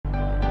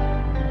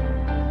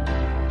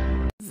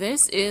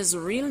This is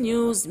Real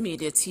News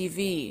Media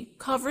TV,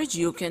 coverage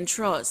you can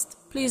trust.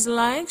 Please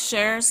like,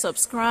 share,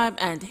 subscribe,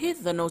 and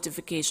hit the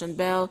notification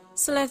bell.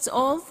 Select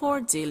all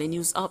for daily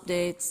news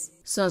updates.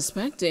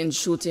 Suspect in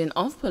shooting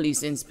of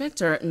police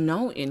inspector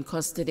now in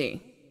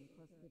custody.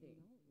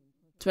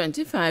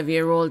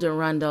 25-year-old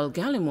Randall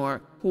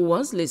Gallimore, who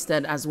was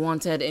listed as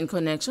wanted in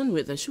connection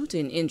with the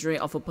shooting injury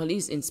of a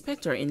police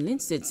inspector in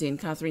Linstead, St.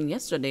 Catherine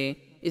yesterday,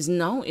 is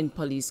now in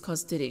police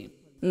custody.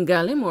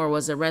 Gallimore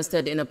was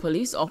arrested in a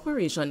police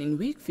operation in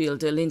Wakefield,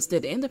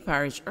 Linstead in the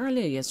parish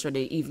earlier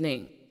yesterday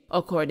evening.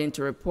 According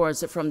to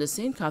reports from the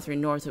St.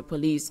 Catherine North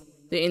Police,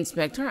 the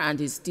inspector and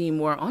his team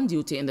were on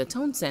duty in the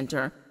town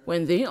center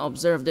when they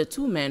observed the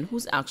two men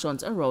whose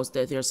actions aroused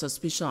their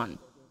suspicion.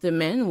 The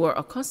men were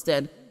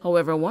accosted,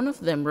 however, one of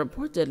them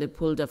reportedly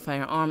pulled a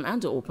firearm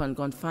and opened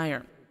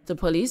gunfire. The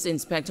police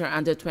inspector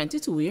and the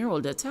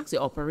 22-year-old taxi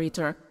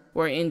operator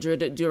were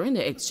injured during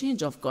the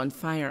exchange of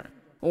gunfire.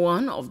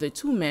 One of the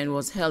two men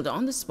was held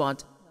on the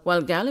spot,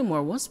 while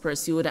Gallimore was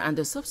pursued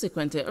and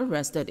subsequently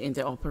arrested in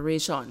the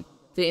operation.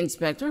 The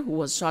inspector, who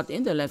was shot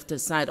in the left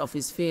side of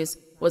his face,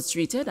 was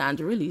treated and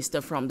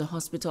released from the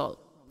hospital.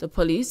 The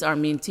police are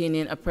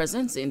maintaining a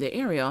presence in the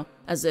area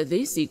as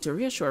they seek to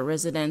reassure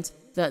residents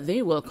that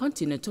they will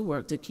continue to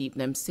work to keep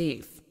them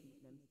safe.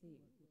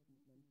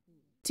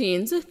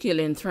 Teens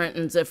killing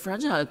threatens a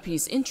fragile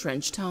peace in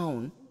Trench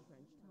Town.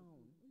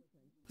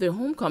 The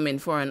homecoming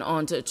for an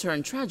aunt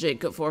turned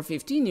tragic for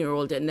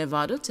 15-year-old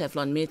Nevada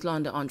Teflon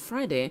Maitland on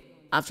Friday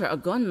after a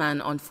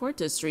gunman on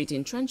 4th Street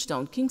in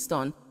Trenchtown,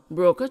 Kingston,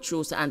 broke a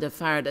truce and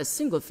fired a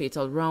single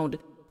fatal round,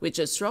 which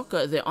struck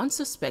the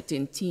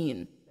unsuspecting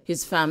teen.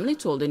 His family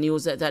told the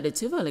news that the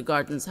Tivoli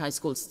Gardens High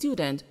School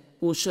student,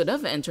 who should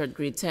have entered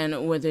grade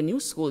 10 when the new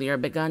school year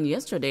began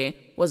yesterday,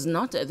 was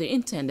not the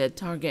intended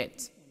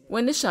target.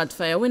 When the shot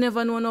fire, we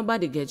never know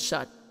nobody gets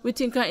shot. We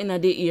think in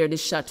the ear the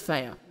shot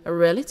fire, a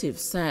relative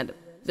said.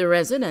 The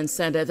resident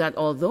said that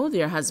although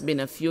there has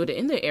been a feud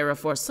in the area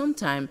for some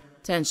time,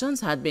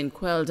 tensions had been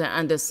quelled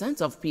and a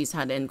sense of peace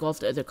had engulfed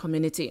the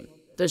community.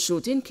 The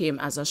shooting came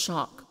as a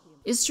shock.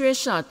 It's straight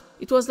shot.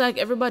 It was like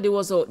everybody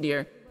was out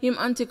there. Him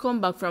auntie come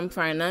back from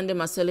foreign and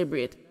them a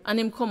celebrate, and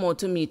him come out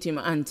to meet him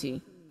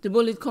auntie. The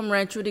bullet come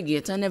right through the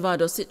gate and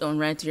Nevada sit down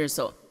right here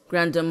so.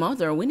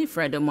 Grandmother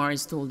Winifred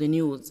Morris told the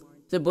news.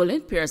 The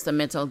bullet pierced the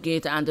metal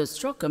gate and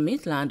struck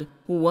Maitland,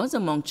 who was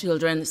among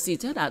children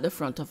seated at the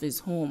front of his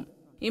home.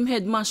 Him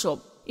head mash up.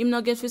 Him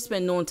not get to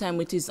spend no time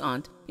with his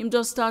aunt. Him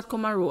just start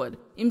come a road.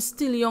 Him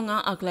still young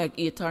and act like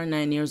 8 or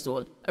 9 years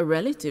old, a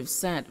relative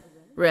said.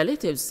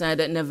 Relatives said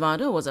that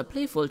Nevada was a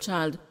playful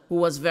child who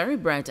was very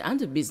bright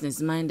and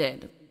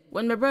business-minded.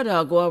 When my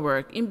brother go to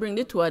work, him bring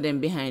the two of them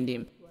behind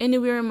him.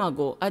 Anywhere him a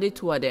go, the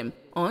two of them,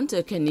 Aunt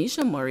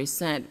Kenisha Morris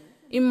said.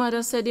 Him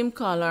mother said him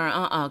call her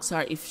and ask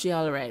her if she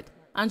alright.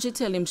 And she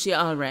tell him she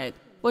alright.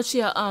 But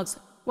she asked,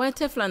 why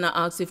Teflon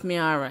ask if me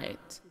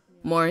alright?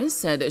 Morris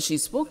said she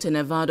spoke to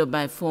Nevada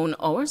by phone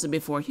hours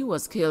before he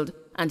was killed,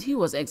 and he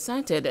was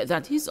excited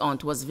that his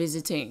aunt was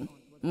visiting.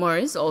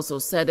 Morris also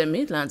said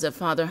Maitland's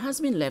father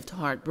has been left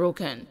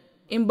heartbroken.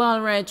 Him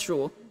ball right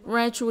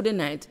through the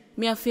night.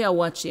 Me a fear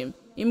watch him.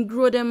 Him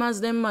grow them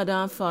as them mother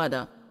and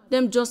father.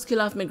 Them just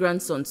kill off my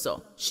grandson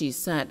so, she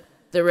said.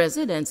 The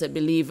residents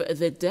believe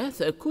the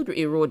death could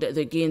erode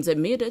the gains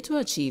made to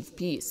achieve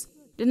peace.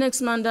 The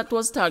next man that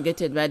was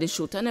targeted by the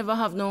shooter never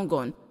have no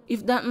gun.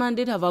 If that man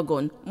did have a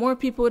gun, more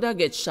people would have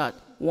get shot,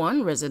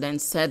 one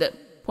resident said,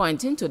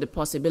 pointing to the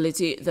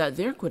possibility that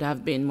there could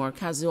have been more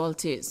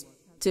casualties.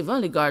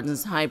 Tivoli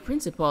Gardens High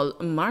Principal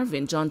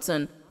Marvin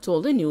Johnson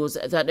told the news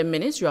that the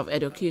Ministry of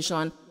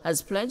Education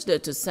has pledged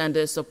to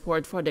send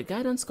support for the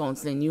guidance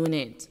counseling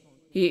unit.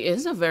 He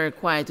is a very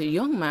quiet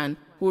young man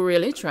who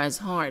really tries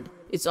hard.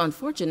 It's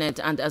unfortunate,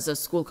 and as a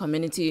school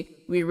community,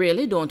 we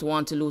really don't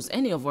want to lose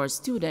any of our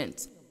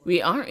students. We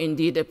are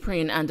indeed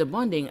praying and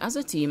bonding as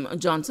a team,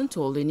 Johnson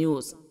told the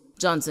news.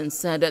 Johnson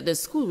said that the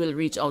school will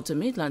reach out to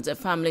Maitland's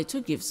family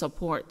to give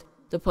support.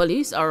 The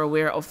police are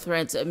aware of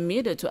threats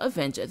made to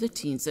avenge the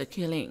teen's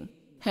killing.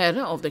 Head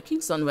of the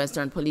Kingston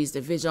Western Police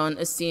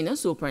Division, Senior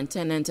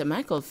Superintendent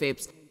Michael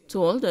Phipps,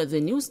 told the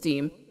news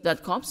team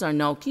that cops are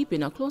now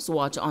keeping a close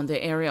watch on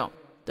the area.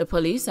 The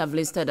police have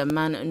listed a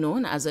man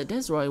known as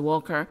Desroy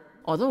Walker,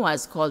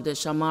 otherwise called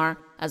Shamar,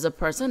 as a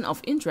person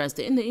of interest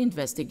in the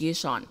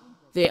investigation.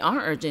 They are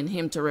urging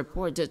him to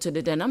report to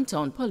the Denham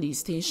Town Police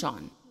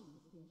Station.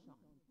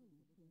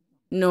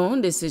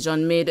 No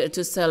decision made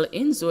to sell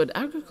Innswood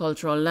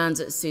agricultural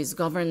lands, says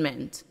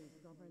government.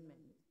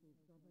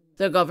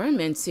 The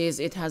government says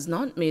it has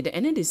not made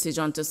any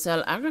decision to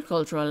sell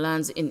agricultural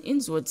lands in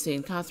Innswood,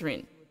 St.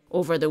 Catherine.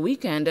 Over the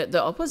weekend,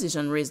 the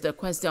opposition raised the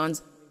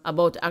questions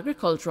about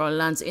agricultural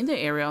lands in the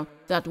area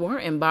that were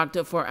embarked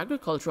for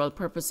agricultural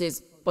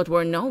purposes but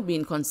were now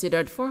being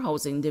considered for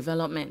housing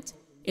development.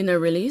 In a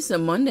release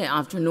Monday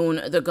afternoon,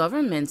 the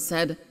government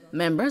said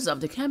members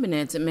of the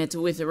cabinet met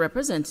with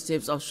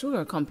representatives of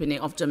Sugar Company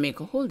of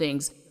Jamaica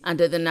Holdings and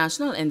the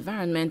National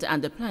Environment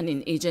and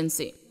Planning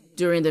Agency.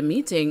 During the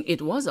meeting,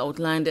 it was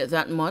outlined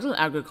that Model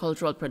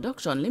Agricultural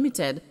Production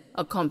Limited,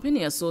 a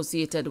company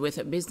associated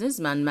with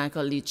businessman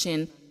Michael Lee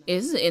Chin,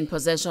 is in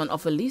possession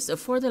of a lease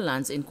for the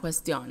lands in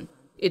question.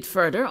 It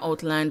further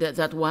outlined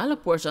that while a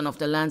portion of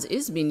the lands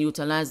is being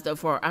utilized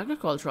for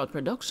agricultural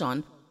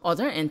production,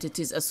 other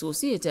entities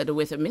associated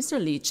with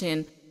Mr. Lee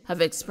Chin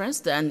have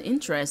expressed an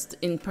interest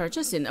in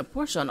purchasing a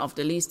portion of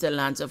the leased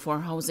lands for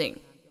housing.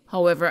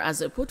 However,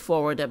 as put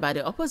forward by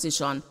the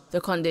opposition,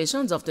 the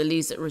conditions of the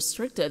lease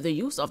restrict the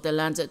use of the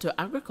lands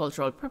to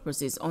agricultural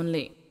purposes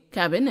only.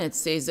 Cabinet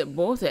says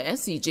both the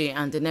SCJ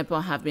and the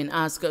NEPA have been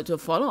asked to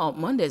follow up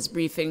Monday's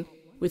briefing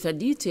with a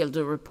detailed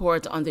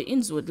report on the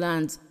Innswood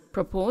lands,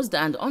 proposed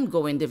and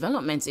ongoing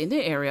developments in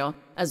the area,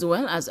 as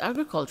well as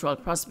agricultural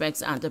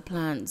prospects and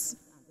plans.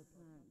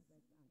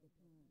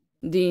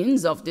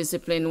 Deans of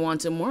discipline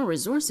want more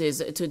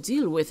resources to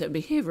deal with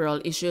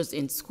behavioral issues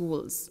in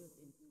schools.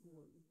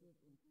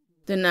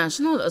 The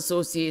National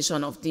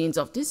Association of Deans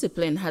of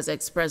Discipline has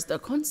expressed a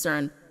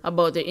concern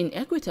about the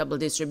inequitable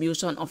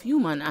distribution of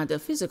human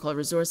and physical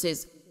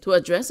resources to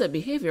address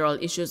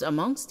behavioral issues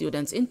among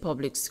students in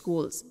public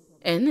schools.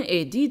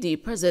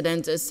 NADD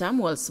President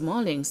Samuel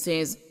Smalling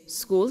says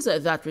schools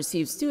that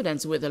receive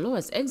students with the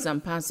lowest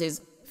exam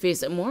passes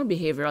face more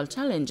behavioral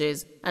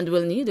challenges and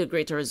will need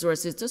greater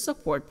resources to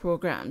support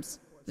programs.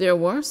 There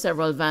were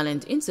several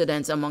violent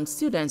incidents among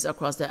students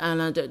across the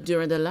island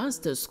during the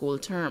last school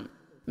term.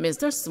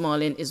 Mr.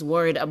 Smalling is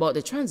worried about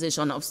the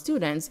transition of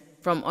students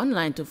from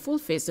online to full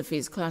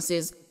face-to-face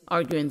classes,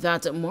 arguing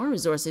that more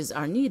resources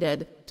are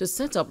needed to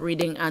set up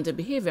reading and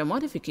behavior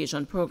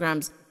modification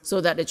programs so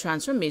that the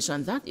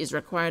transformation that is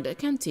required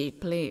can take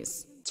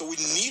place. So we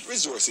need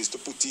resources to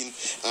put in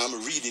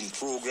reading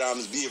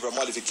programs, behavior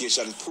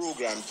modification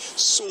programs,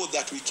 so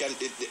that we can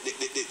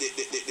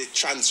the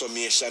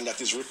transformation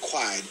that is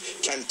required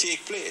can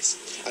take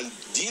place. And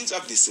deans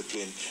of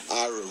discipline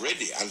are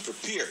ready and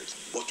prepared,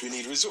 but we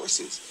need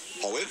resources.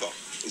 However,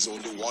 there's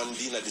only one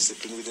dean of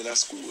discipline within a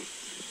school,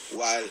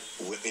 while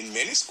in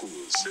many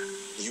schools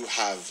you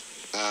have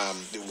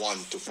the 1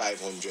 to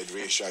 500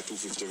 ratio,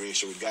 250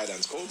 ratio with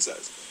guidance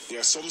counselors. There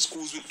are some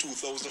schools with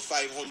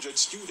 2,500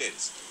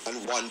 students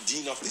and one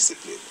dean of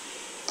discipline,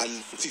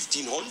 and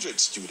 1,500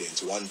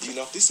 students, one dean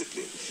of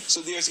discipline.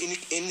 So there's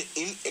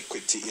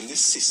inequity in this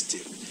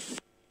system.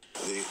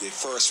 The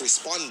first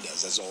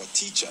responders, as our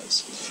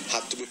teachers,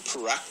 have to be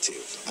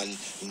proactive and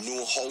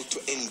know how to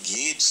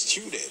engage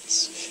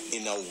students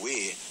in a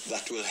way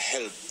that will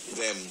help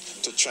them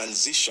to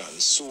transition,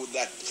 so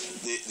that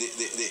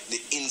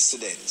the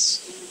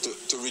incidents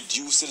to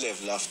reduce the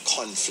level of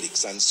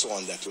conflicts and so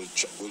on that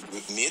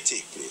may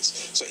take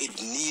place. So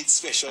it needs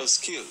special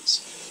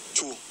skills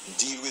to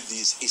deal with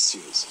these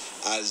issues,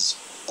 as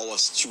our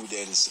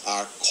students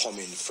are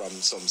coming from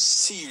some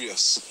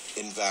serious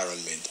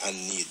environment and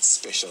need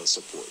special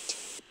support.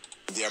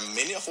 There are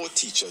many of our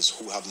teachers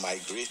who have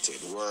migrated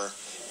where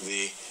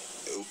they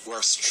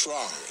were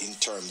strong in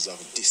terms of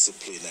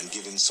discipline and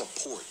giving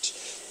support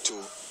to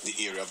the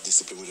area of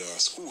discipline within our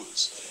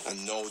schools,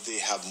 and now they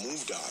have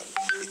moved on.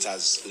 It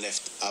has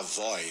left a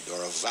void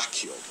or a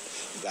vacuum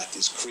that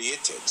is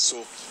created.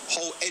 So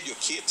how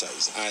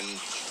educators and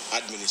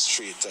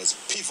administrators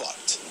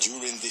pivot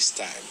during this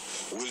time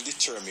will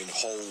determine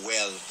how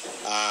well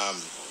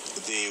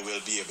they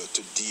will be able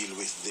to deal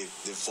with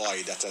the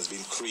void that has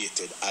been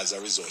created as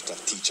a result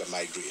of teacher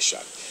migration.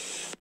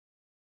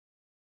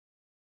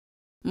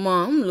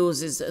 Mom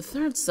loses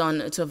third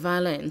son to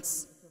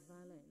violence.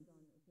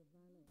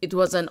 It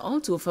was an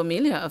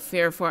all-too-familiar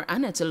affair for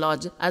Annette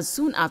Lodge, as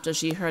soon after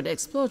she heard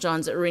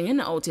explosions ringing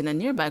out in a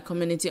nearby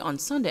community on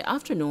Sunday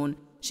afternoon,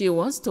 she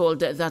was told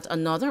that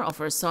another of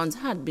her sons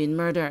had been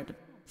murdered.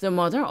 The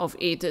mother of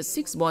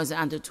 6 boys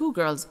and 2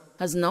 girls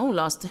has now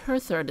lost her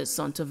third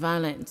son to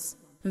violence.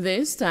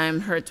 This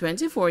time, her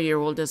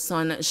 24-year-old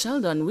son,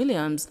 Sheldon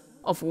Williams,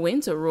 of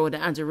Winter Road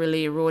and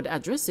Relay Road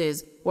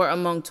addresses, were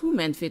among 2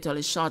 men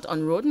fatally shot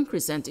on Roden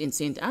Crescent in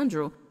St.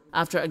 Andrew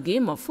after a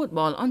game of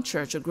football on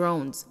church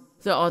grounds.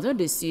 The other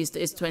deceased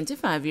is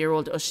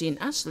 25-year-old Osheen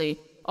Ashley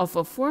of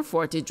a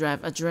 440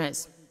 Drive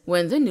address.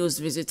 When the news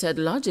visited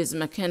Lodge's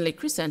McKinley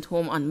Crescent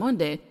home on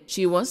Monday,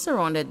 she was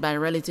surrounded by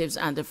relatives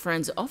and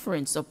friends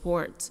offering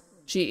support.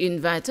 She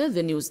invited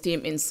the news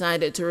team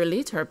inside to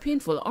relate her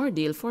painful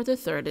ordeal for the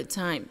 3rd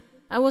time.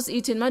 "I was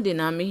eating my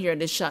dinner and me hear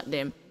they shot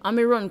them, and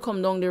me run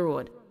come down the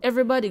road.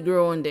 Everybody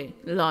groaned there,"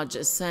 Lodge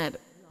said.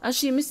 "As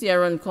she me see her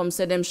run come,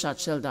 said them shot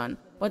Sheldon,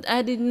 but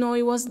I didn't know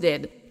he was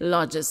dead,"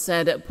 Lodge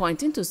said,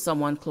 pointing to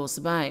someone close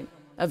by.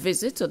 A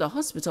visit to the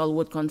hospital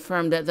would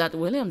confirm that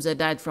Williams had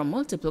died from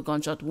multiple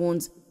gunshot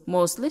wounds,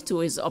 mostly to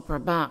his upper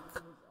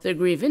back. The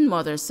grieving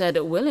mother said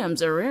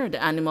Williams reared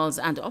animals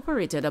and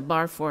operated a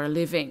bar for a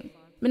living.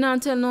 "Me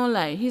not tell no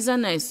lie, he's a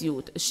nice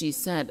youth," she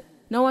said.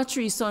 "Now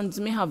 3 sons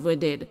me have were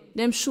dead.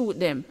 Them shoot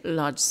them,"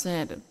 Lodge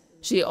said.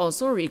 She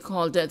also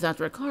recalled that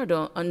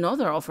Ricardo,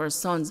 another of her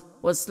sons,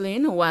 was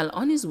slain while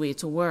on his way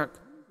to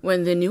work.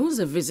 When the news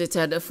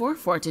visited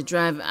 440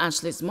 Drive,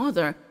 Ashley's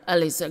mother,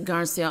 Alice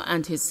Garcia,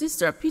 and his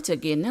sister, Peter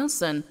Gay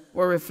Nelson,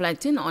 were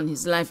reflecting on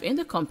his life in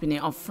the company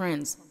of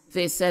friends.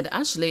 They said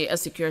Ashley, a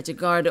security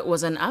guard,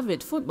 was an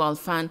avid football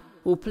fan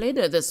who played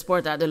the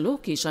sport at the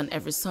location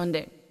every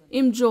Sunday.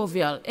 Him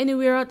jovial,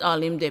 anywhere at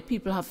all him there,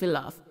 people have to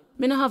laugh.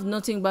 Me no have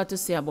nothing bad to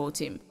say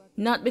about him.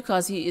 Not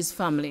because he is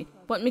family,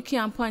 but me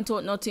can't point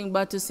out nothing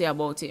bad to say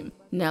about him,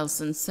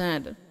 Nelson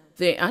said.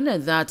 They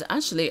added that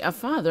Ashley, a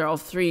father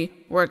of 3,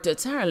 worked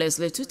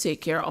tirelessly to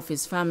take care of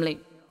his family.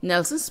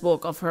 Nelson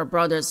spoke of her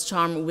brother's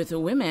charm with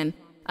women,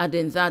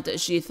 adding that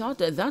she thought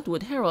that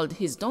would herald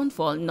his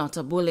downfall, not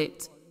a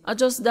bullet. I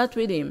just that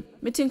with him,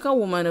 me think a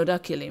woman would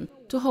have killed him,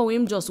 to how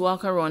him just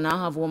walk around and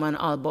have woman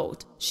all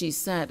about, she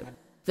said.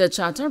 The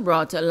chatter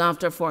brought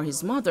laughter for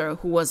his mother,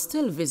 who was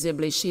still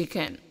visibly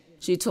shaken.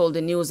 She told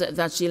the news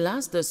that she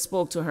last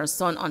spoke to her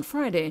son on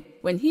Friday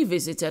when he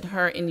visited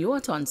her in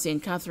Yuaton,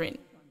 St. Catherine.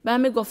 But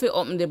me go fi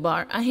open the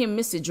bar and him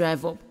missy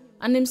drive up,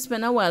 and him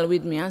spend a while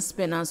with me and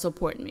spend and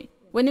support me.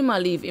 When him a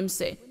leave, him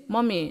say,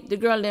 "Mommy, the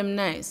girl them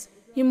nice."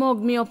 He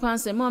mug me up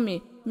and say,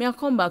 "Mommy, me a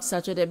come back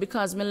Saturday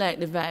because me like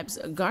the vibes,"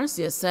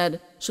 Garcia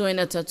said, showing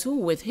a tattoo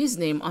with his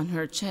name on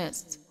her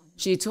chest.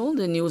 She told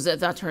the news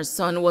that her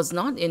son was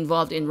not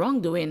involved in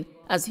wrongdoing,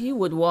 as he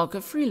would walk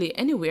freely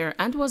anywhere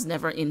and was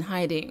never in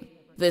hiding.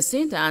 The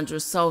St.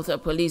 Andrews South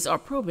police are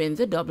probing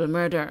the double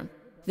murder.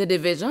 The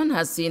division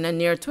has seen a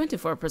near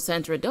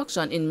 24%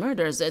 reduction in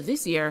murders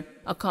this year,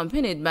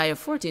 accompanied by a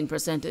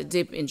 14%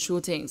 dip in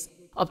shootings.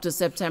 Up to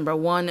September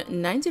 1,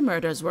 90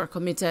 murders were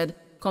committed,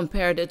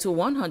 compared to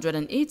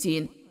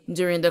 118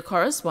 during the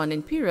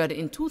corresponding period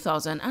in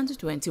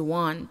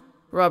 2021.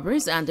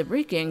 Robberies and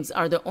break-ins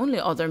are the only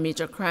other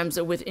major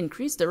crimes with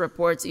increased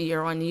reports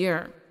year on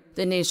year.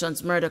 The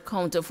nation's murder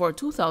count for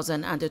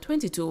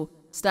 2022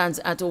 stands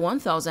at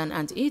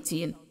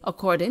 1,018,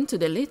 according to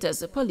the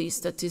latest police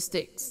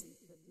statistics.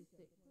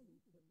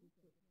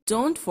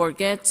 Don't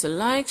forget to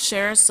like,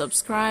 share,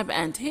 subscribe,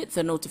 and hit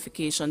the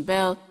notification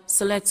bell.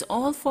 Select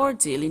all for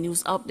daily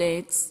news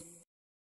updates.